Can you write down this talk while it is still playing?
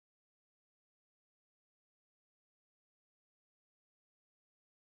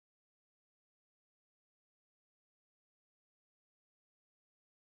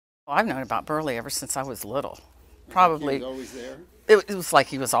I've known about Burleigh ever since I was little. Probably. He was always there? It was like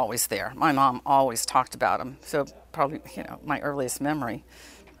he was always there. My mom always talked about him. So probably, you know, my earliest memory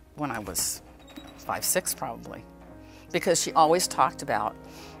when I was 5, 6 probably. Because she always talked about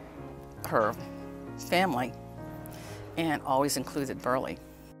her family and always included Burleigh.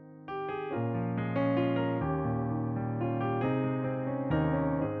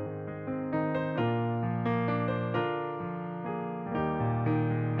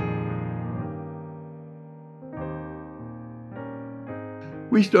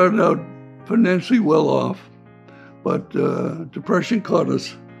 We started out financially well off, but depression caught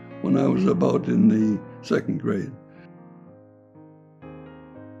us when I was about in the 2nd grade.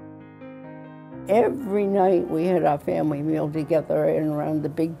 Every night we had our family meal together and around the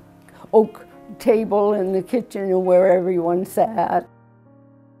big oak table in the kitchen where everyone sat.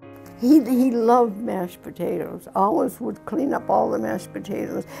 He loved mashed potatoes, always would clean up all the mashed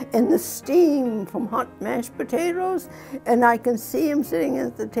potatoes and the steam from hot mashed potatoes, and I can see him sitting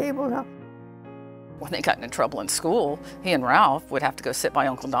at the table now. When they got into trouble in school, he and Ralph would have to go sit by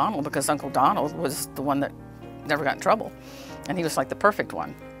Uncle Donald because Uncle Donald was the one that never got in trouble, and he was like the perfect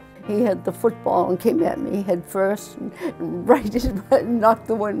one. He had the football and came at me head first and knocked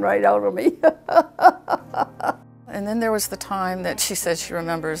the one right out of me. And then there was the time that she said she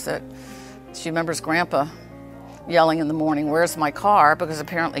remembers Grandpa yelling in the morning, "Where's my car?" because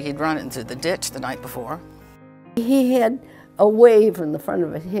apparently he'd run into the ditch the night before. He had a wave in the front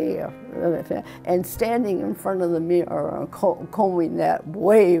of his hair, and standing in front of the mirror combing that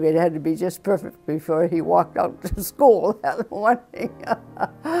wave, it had to be just perfect before he walked out to school that morning.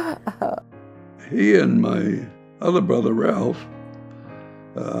 He and my other brother, Ralph,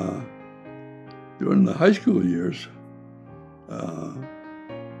 during the high school years,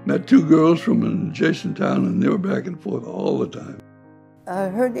 met 2 girls from an adjacent town, and they were back and forth all the time.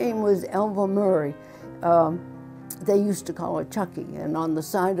 Her name was Elva Murray. They used to call her Chucky, and on the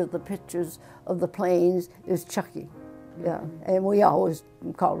side of the pictures of the planes is Chucky. Yeah, and we always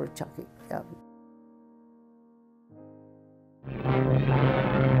called her Chucky. Yeah.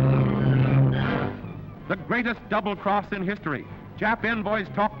 The greatest double cross in history. Jap envoys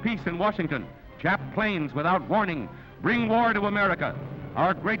talk peace in Washington. Jap planes without warning bring war to America.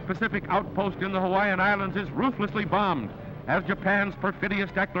 Our great Pacific outpost in the Hawaiian Islands is ruthlessly bombed as Japan's perfidious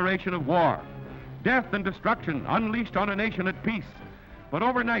declaration of war. Death and destruction unleashed on a nation at peace. But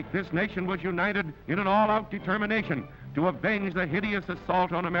overnight, this nation was united in an all-out determination to avenge the hideous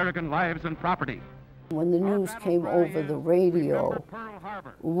assault on American lives and property. When the news came over the radio,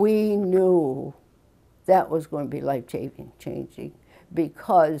 we knew that was going to be life-changing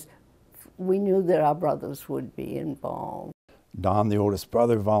because we knew that our brothers would be involved. Don, the oldest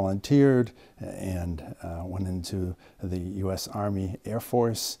brother, volunteered and went into the U.S. Army Air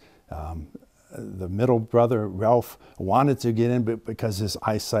Force. The middle brother, Ralph, wanted to get in, but because his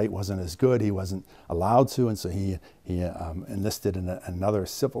eyesight wasn't as good, he wasn't allowed to, and so he enlisted in another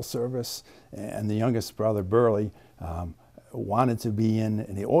civil service. And the youngest brother, Burleigh, wanted to be in,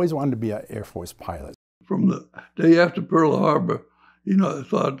 and he always wanted to be an Air Force pilot. From the day after Pearl Harbor, I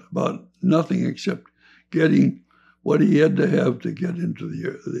thought about nothing except getting what he had to have to get into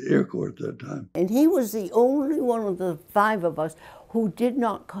the Air Corps at that time. And he was the only one of the 5 of us who did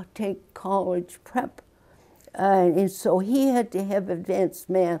not take college prep. And so he had to have advanced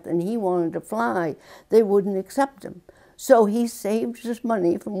math, and he wanted to fly. They wouldn't accept him. So he saved his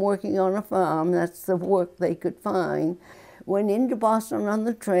money from working on a farm. That's the work they could find. Went into Boston on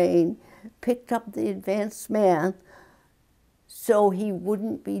the train, picked up the advanced math, so he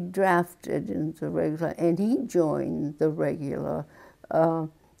wouldn't be drafted into regular, and he joined the regular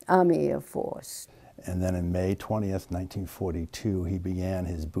Army Air Force. And then in May 20th, 1942, he began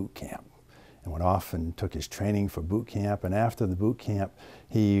his boot camp and went off and took his training for boot camp. And after the boot camp,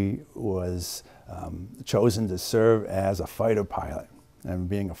 he was chosen to serve as a fighter pilot. And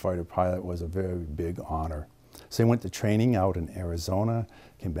being a fighter pilot was a very big honor. So he went to training out in Arizona,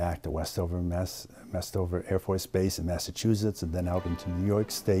 came back to Westover Air Force Base in Massachusetts, and then out into New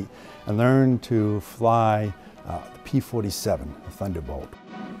York State, and learned to fly the P-47, the Thunderbolt.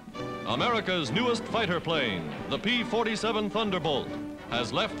 America's newest fighter plane, the P-47 Thunderbolt,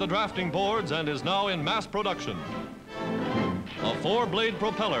 has left the drafting boards and is now in mass production. A 4-blade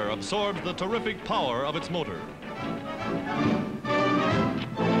propeller absorbs the terrific power of its motor.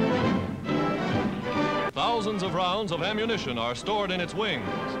 Thousands of rounds of ammunition are stored in its wings.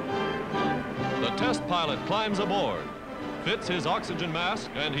 The test pilot climbs aboard, fits his oxygen mask,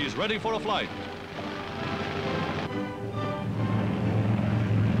 and he's ready for a flight.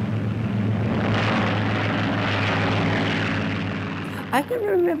 I can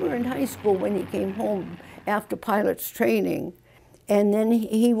remember in high school when he came home after pilot's training, and then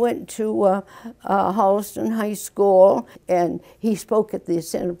he went to Holliston High School, and he spoke at the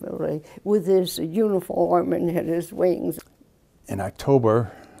assembly with his uniform and had his wings. In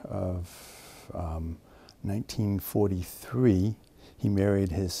October of 1943, he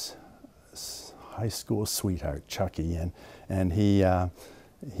married his high school sweetheart, Chucky, and the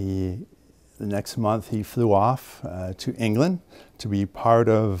next month he flew off to England to be part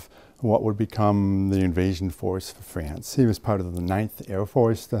of what would become the invasion force for France. He was part of the 9th Air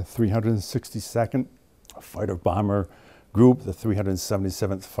Force, the 362nd Fighter Bomber Group, the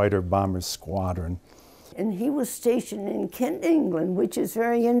 377th Fighter Bomber Squadron. And he was stationed in Kent, England, which is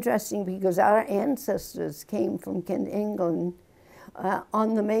very interesting because our ancestors came from Kent, England,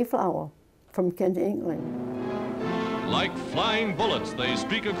 on the Mayflower from Kent, England. Like flying bullets, they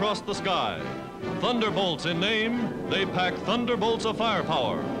streak across the sky. Thunderbolts in name, they pack thunderbolts of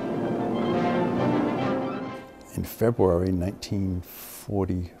firepower. In February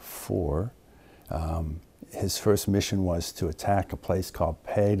 1944, his first mission was to attack a place called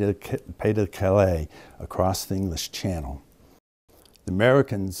Pays de Calais across the English Channel. The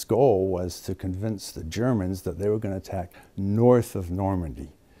Americans' goal was to convince the Germans that they were going to attack north of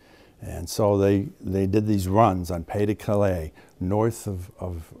Normandy. And so they did these runs on Pays de Calais, north of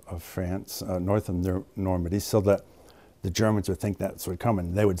France, north of Normandy, so that the Germans would think that's what would come,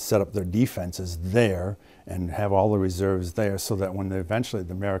 and they would set up their defenses there and have all the reserves there, so that when eventually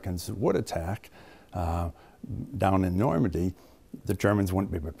the Americans would attack down in Normandy, the Germans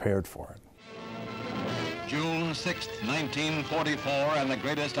wouldn't be prepared for it. June 6, 1944, and the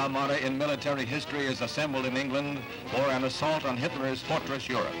greatest armada in military history is assembled in England for an assault on Hitler's fortress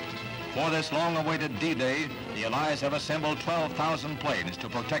Europe. For this long-awaited D-Day, the Allies have assembled 12,000 planes to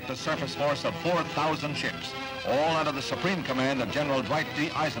protect a surface force of 4,000 ships, all under the supreme command of General Dwight D.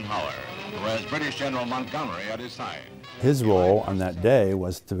 Eisenhower, who has British General Montgomery at his side. His role on that day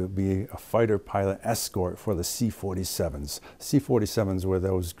was to be a fighter pilot escort for the C-47s. C-47s were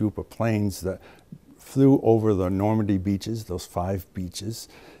those group of planes that flew over the Normandy beaches, those 5 beaches,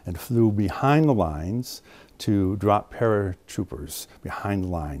 and flew behind the lines to drop paratroopers behind the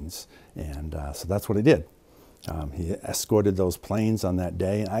lines. And so that's what he did. He escorted those planes on that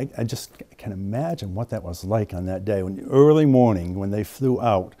day. And I just can imagine what that was like on that day, early morning when they flew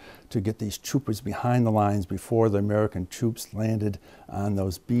out to get these troopers behind the lines before the American troops landed on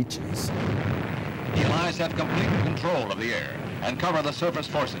those beaches. The Allies have complete control of the air and cover the surface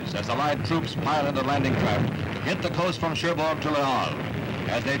forces as Allied troops pile into landing craft to hit the coast from Cherbourg to Le Havre.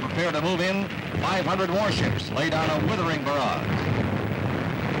 As they prepare to move in, 500 warships lay down a withering barrage.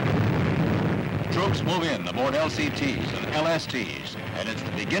 Troops move in aboard LCTs and LSTs, and it's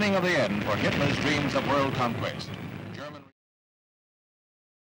the beginning of the end for Hitler's dreams of world conquest.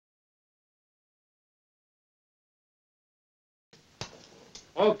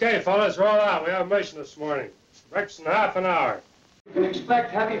 Okay, fellas, roll out. We have a mission this morning. Breakfast in half an hour. You can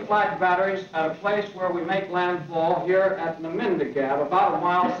expect heavy flak batteries at a place where we make landfall here at Namindagab, about a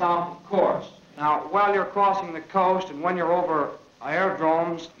mile south of course. Now, while you're crossing the coast and when you're over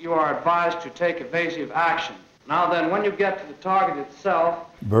aerodromes, you are advised to take evasive action. Now then, when you get to the target itself...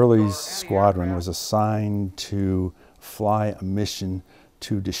 Burleigh's squadron was assigned to fly a mission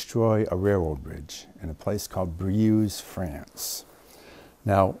to destroy a railroad bridge in a place called Briouze, France.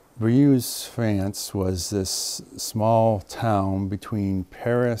 Now, Briouze, France was this small town between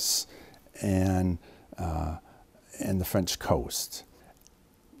Paris and the French coast.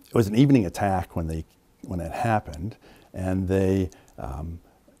 It was an evening attack when it happened, and they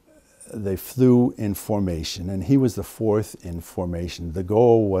flew in formation, and he was the 4th in formation. The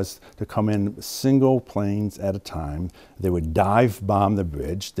goal was to come in single planes at a time. They would dive bomb the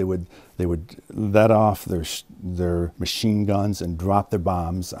bridge. They would let off their machine guns and drop their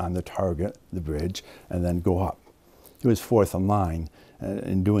bombs on the target, the bridge, and then go up. He was 4th in line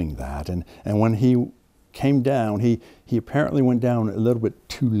in doing that. And when he came down, he apparently went down a little bit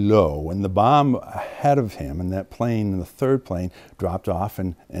too low, and the bomb ahead of him in that plane, in the 3rd plane, dropped off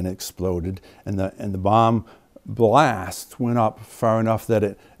and exploded, and the bomb blast went up far enough that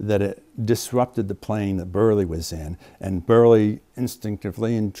it disrupted the plane that Burleigh was in, and Burleigh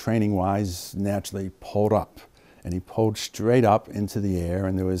instinctively and training-wise naturally pulled up, and he pulled straight up into the air,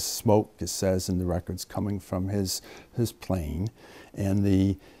 and there was smoke, it says in the records, coming from his plane, and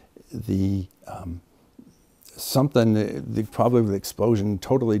probably the explosion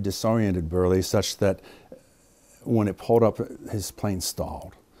totally disoriented Burleigh, such that when it pulled up, his plane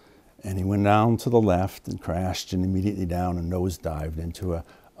stalled. And he went down to the left and crashed, and immediately down and nosedived into a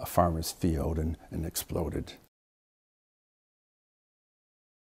farmer's field and exploded.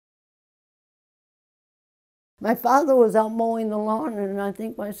 My father was out mowing the lawn, and I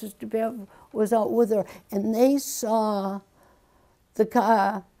think my sister Bev was out with her, and they saw the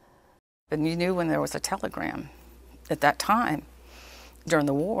car. And you knew when there was a telegram at that time, during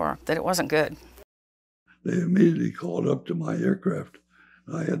the war, that it wasn't good. They immediately called up to my aircraft.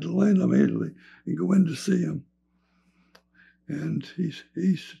 I had to land immediately and go in to see him. And he's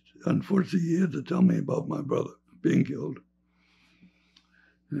unfortunately, he had to tell me about my brother being killed.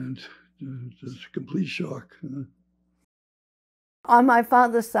 And it's a complete shock. On my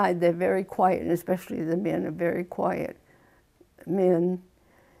father's side, they're very quiet, and especially the men are very quiet men.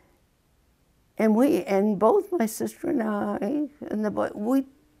 And both my sister and I and the boy, we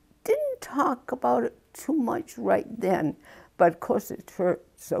didn't talk about it too much right then, but of course it hurt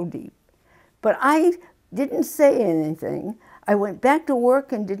so deep. But I didn't say anything. I went back to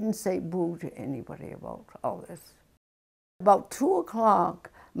work and didn't say boo to anybody about all this. About 2 o'clock,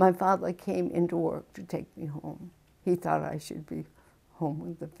 my father came into work to take me home. He thought I should be home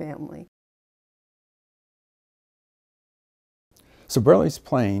with the family. So Burleigh's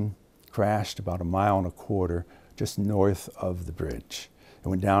plane crashed about 1.25 miles just north of the bridge. It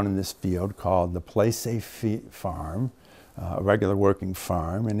went down in this field called the Place Farm, a regular working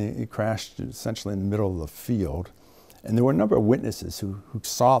farm, and it crashed essentially in the middle of the field. And there were a number of witnesses who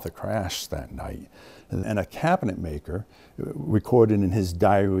saw the crash that night. And a cabinet maker recorded in his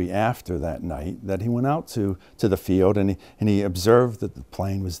diary after that night that he went out to the field and he observed that the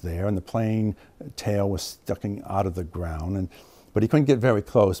plane was there, and the plane tail was sticking out of the ground. But he couldn't get very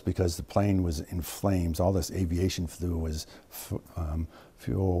close because the plane was in flames. All this aviation fuel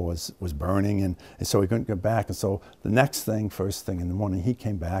was burning, and so he couldn't get back. And so the next thing, first thing in the morning, he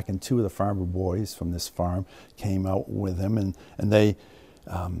came back, and 2 of the farmer boys from this farm came out with him, and they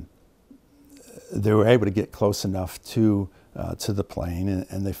were able to get close enough to the plane,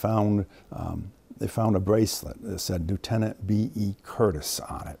 and they found a bracelet that said Lieutenant B.E. Curtis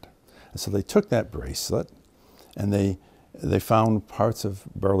on it. And so they took that bracelet, and they found parts of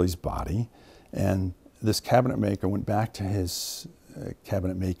Burleigh's body, and this cabinet maker went back to his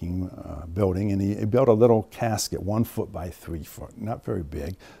cabinet making building, and he built a little casket 1 foot by 3 foot, not very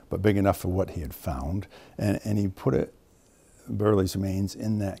big, but big enough for what he had found, and he put Burleigh's remains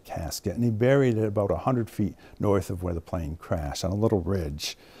in that casket, and he buried it about 100 feet north of where the plane crashed on a little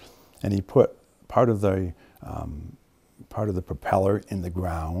ridge, and he put part of the propeller in the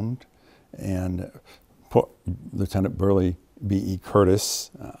ground, and put Lieutenant Burleigh B.E.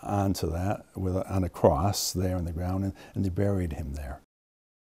 Curtis onto that on a cross there in the ground, and they buried him there.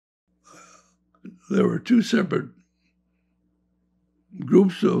 There were 2 separate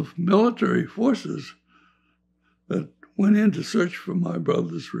groups of military forces that went in to search for my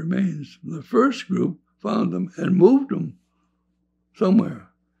brother's remains. The first group found them and moved them somewhere.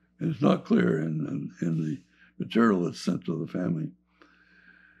 And it's not clear in the material that's sent to the family.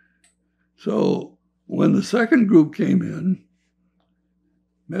 So when the second group came in,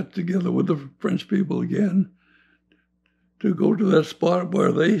 met together with the French people again to go to that spot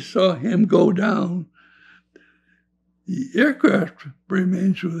where they saw him go down, the aircraft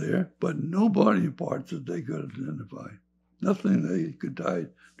remains were there, but no body parts that they could identify. Nothing they could tie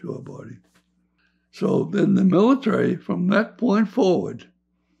to a body. So then the military, from that point forward,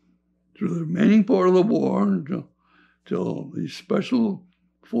 through the remaining part of the war until the special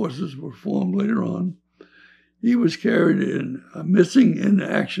forces were formed later on, he was carried in a missing in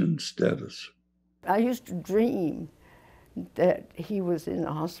action status. I used to dream that he was in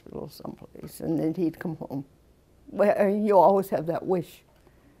a hospital someplace and then he'd come home. Well, you always have that wish,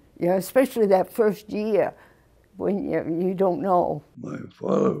 especially that first year when you don't know. My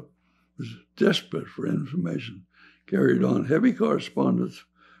father was desperate for information, carried on heavy correspondence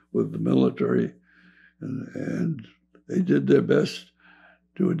with the military, and they did their best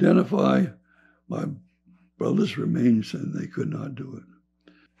to identify my brother's remains, and they could not do it.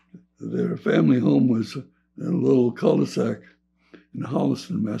 Their family home was in a little cul-de-sac in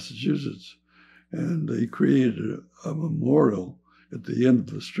Holliston, Massachusetts, and they created a memorial at the end of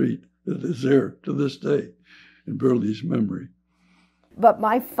the street that is there to this day in Burleigh's memory. But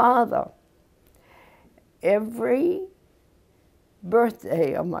my father, every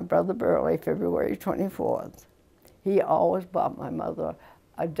birthday of my brother Burleigh, February 24th, he always bought my mother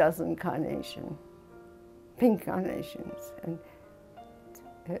a dozen carnations. Pink carnations, and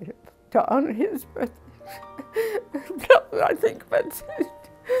to honor his birthday. I think that's it.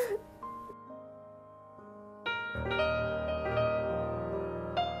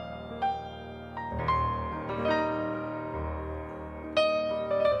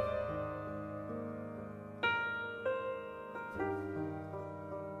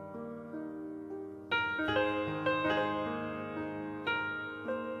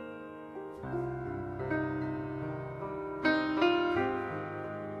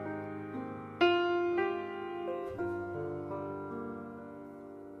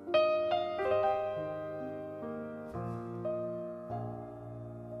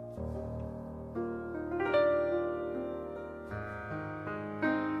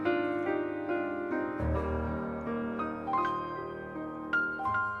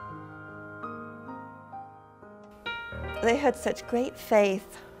 They had such great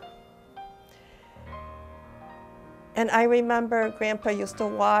faith. And I remember Grandpa used to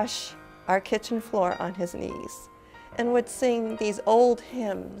wash our kitchen floor on his knees and would sing these old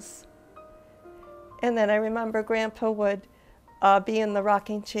hymns. And then I remember Grandpa would be in the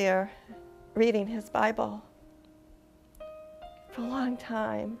rocking chair reading his Bible for a long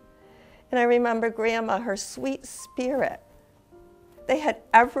time. And I remember Grandma, her sweet spirit. They had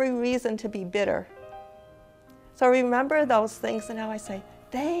every reason to be bitter. So I remember those things, and now I say,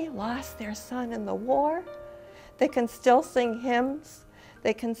 they lost their son in the war. They can still sing hymns.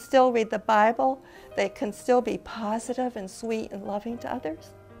 They can still read the Bible. They can still be positive and sweet and loving to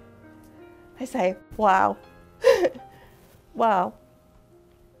others. I say, wow. Wow.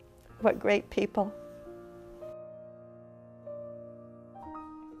 What great people.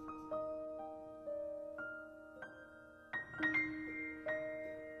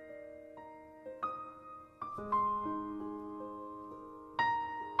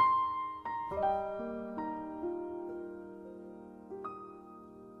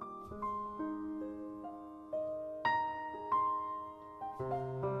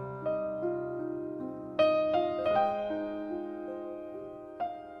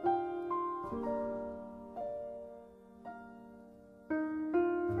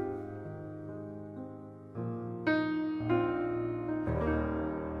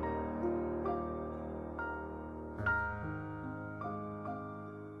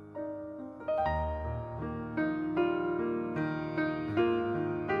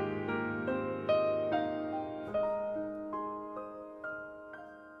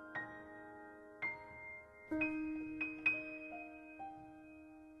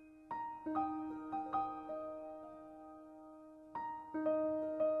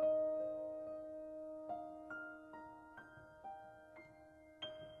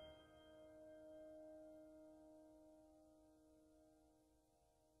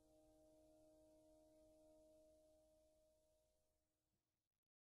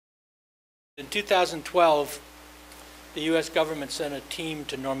 In 2012, the U.S. government sent a team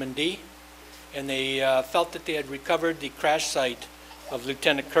to Normandy, and they felt that they had recovered the crash site of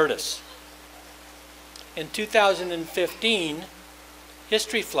Lieutenant Curtis. In 2015,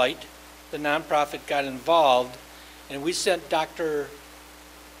 History Flight, the nonprofit, got involved, and we sent Dr.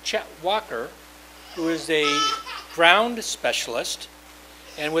 Chet Walker, who is a ground specialist,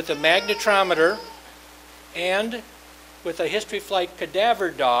 and with a magnetometer and with a History Flight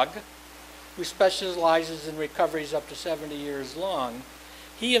cadaver dog, who specializes in recoveries up to 70 years long,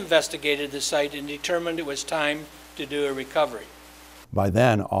 he investigated the site and determined it was time to do a recovery. By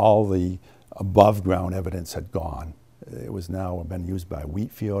then, all the above ground evidence had gone. It was now been used by a wheat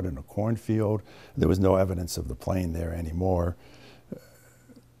field and a cornfield. There was no evidence of the plane there anymore.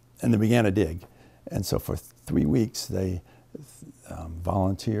 And they began to dig. And so for 3 weeks, they,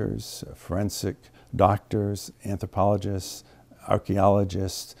 volunteers, forensic doctors, anthropologists,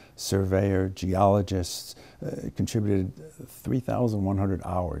 archaeologists, surveyor, geologists, contributed 3,100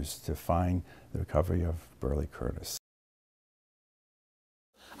 hours to find the recovery of Burleigh Curtis.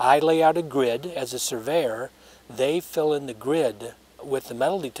 I lay out a grid as a surveyor. They fill in the grid with the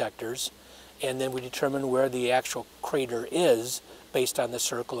metal detectors, and then we determine where the actual crater is based on the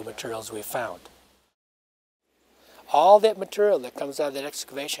circle of materials we found. All that material that comes out of that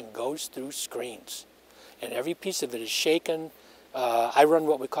excavation goes through screens, and every piece of it is shaken. I run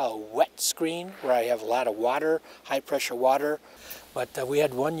what we call a wet screen, where I have a lot of water, high pressure water. But we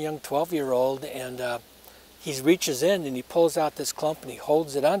had one young 12-year-old, and he reaches in and he pulls out this clump and he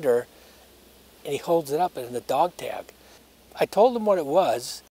holds it under, and he holds it up in the dog tag. I told him what it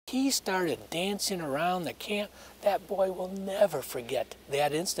was. He started dancing around the camp. That boy will never forget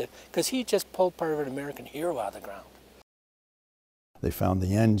that instant, because he just pulled part of an American hero out of the ground. They found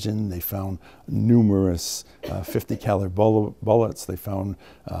the engine, they found numerous 50 caliber bullets, they found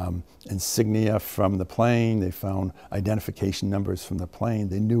insignia from the plane, they found identification numbers from the plane.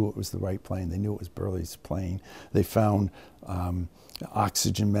 They knew it was the right plane, they knew it was Burleigh's plane. They found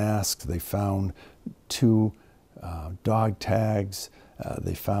oxygen masks, they found 2 dog tags,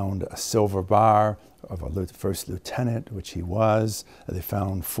 they found a silver bar of a first lieutenant, which he was. They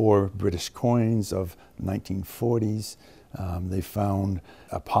found 4 British coins of 1940s. They found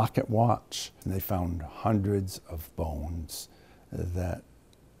a pocket watch, and they found hundreds of bones that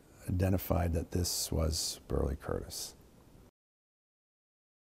identified that this was Burleigh Curtis.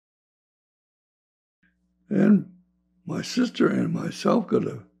 And my sister and myself got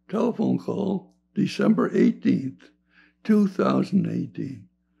a telephone call December 18th, 2018,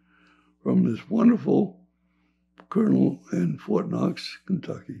 from this wonderful colonel in Fort Knox,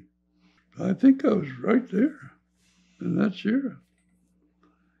 Kentucky. I think I was right there. in that chair.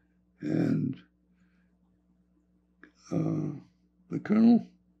 And the colonel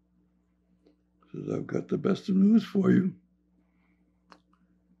says, I've got the best of news for you.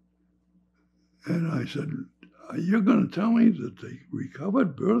 And I said, you're going to tell me that they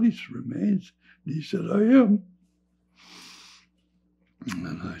recovered Burleigh's remains? And he said, I am.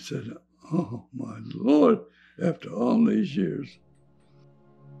 And I said, oh, my Lord, after all these years.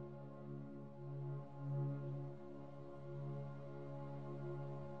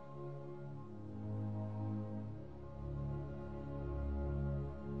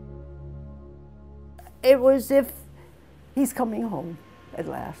 It was as if he's coming home at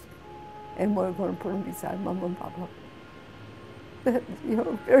last, and we're going to put him beside Mom and Papa. That, you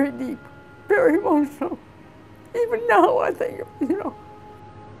know, very deep, very emotional. Even now, I think, you know.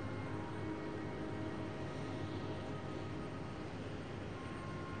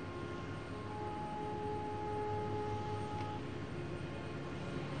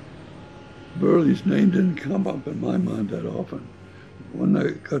 Burleigh's name didn't come up in my mind that often. When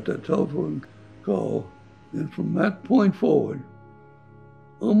I got that telephone call, and from that point forward,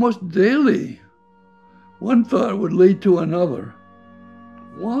 almost daily, one thought would lead to another.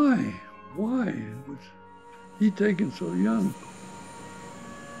 Why? Why was he taken so young?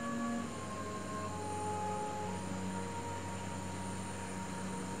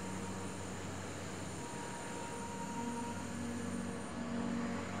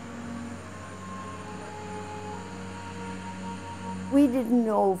 We didn't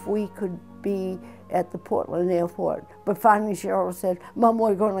know if we could be at the Portland airport, but finally Cheryl said, Mom,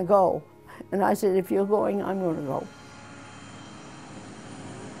 we're going to go. And I said, if you're going, I'm going to go.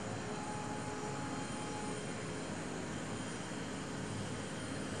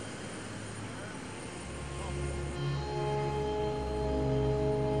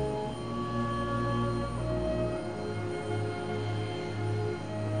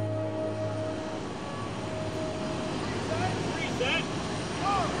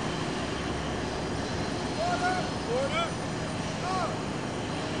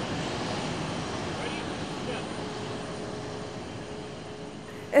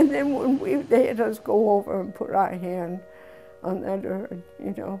 And then when they had us go over and put our hand on that urn,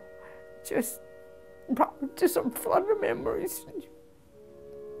 you know, just a flood of memories.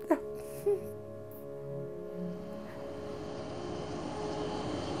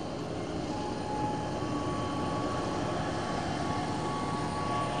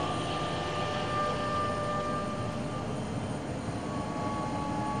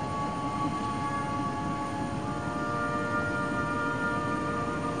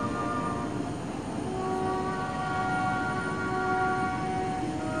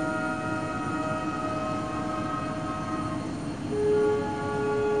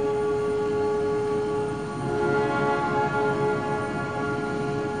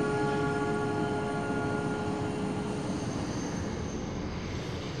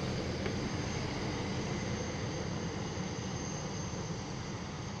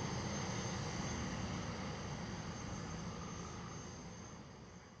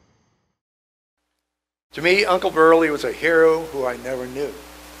 To me, Uncle Burleigh was a hero who I never knew.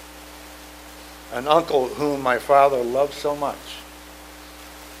 An uncle whom my father loved so much,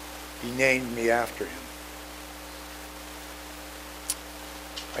 he named me after him.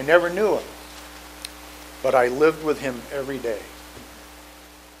 I never knew him, but I lived with him every day.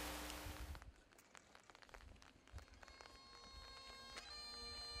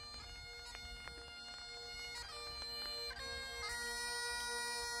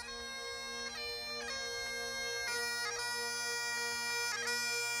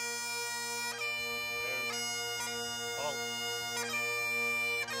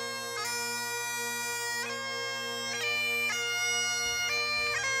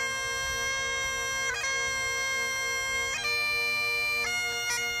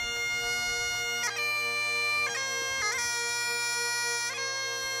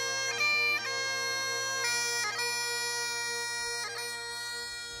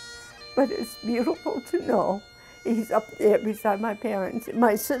 But it's beautiful to know he's up there beside my parents.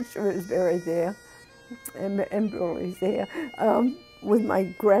 My sister is buried there, and Burleigh's there, with my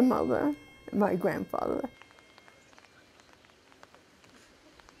grandmother and my grandfather.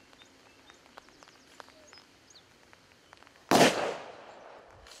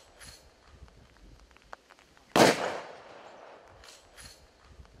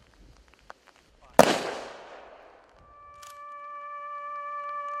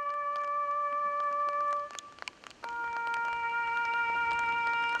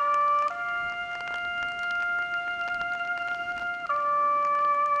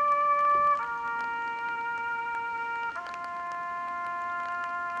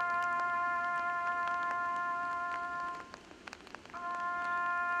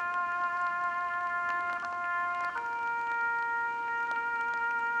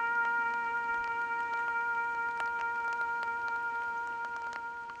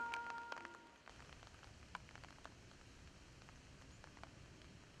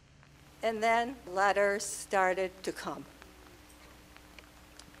 And then letters started to come.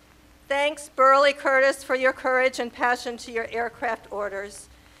 Thanks, Burleigh Curtis, for your courage and passion to your aircraft orders.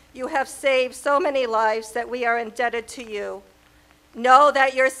 You have saved so many lives that we are indebted to you. Know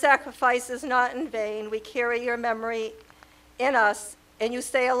that your sacrifice is not in vain. We carry your memory in us, and you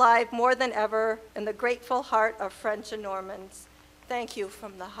stay alive more than ever in the grateful heart of French and Normans. Thank you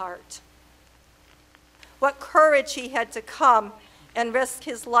from the heart. What courage he had to come and risk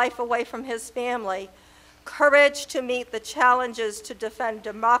his life away from his family. Courage to meet the challenges to defend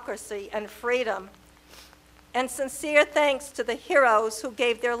democracy and freedom. And sincere thanks to the heroes who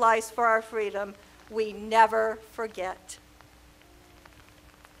gave their lives for our freedom. We never forget.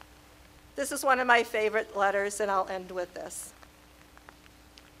 This is one of my favorite letters, and I'll end with this.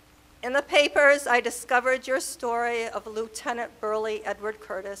 In the papers, I discovered your story of Lieutenant Burleigh Edward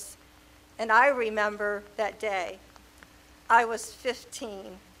Curtis, and I remember that day. I was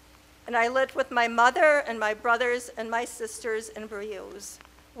 15, and I lived with my mother and my brothers and my sisters in Bruges.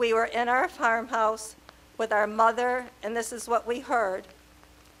 We were in our farmhouse with our mother, and this is what we heard.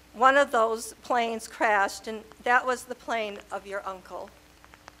 One of those planes crashed, and that was the plane of your uncle.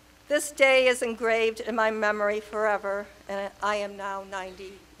 This day is engraved in my memory forever, and I am now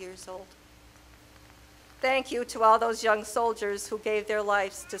 90 years old. Thank you to all those young soldiers who gave their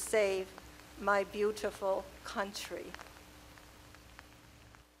lives to save my beautiful country.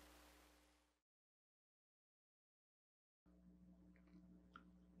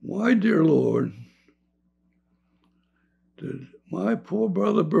 Why, dear Lord, did my poor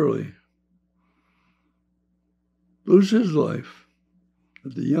brother Burleigh lose his life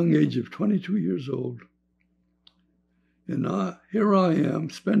at the young age of 22 years old? And here I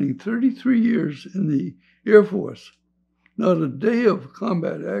am, spending 33 years in the Air Force, not a day of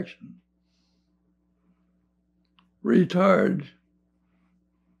combat action, retired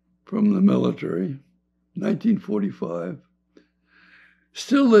from the military, 1945,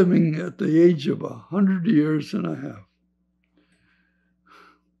 still living at the age of 100 years and a half.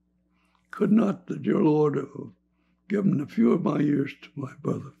 Could not the dear Lord have given a few of my years to my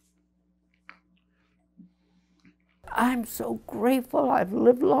brother? I'm so grateful I've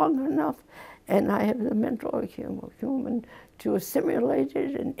lived long enough, and I have the mental human to assimilate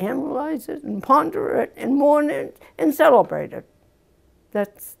it and analyze it and ponder it and mourn it and celebrate it.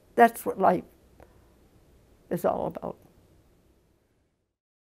 That's what life is all about.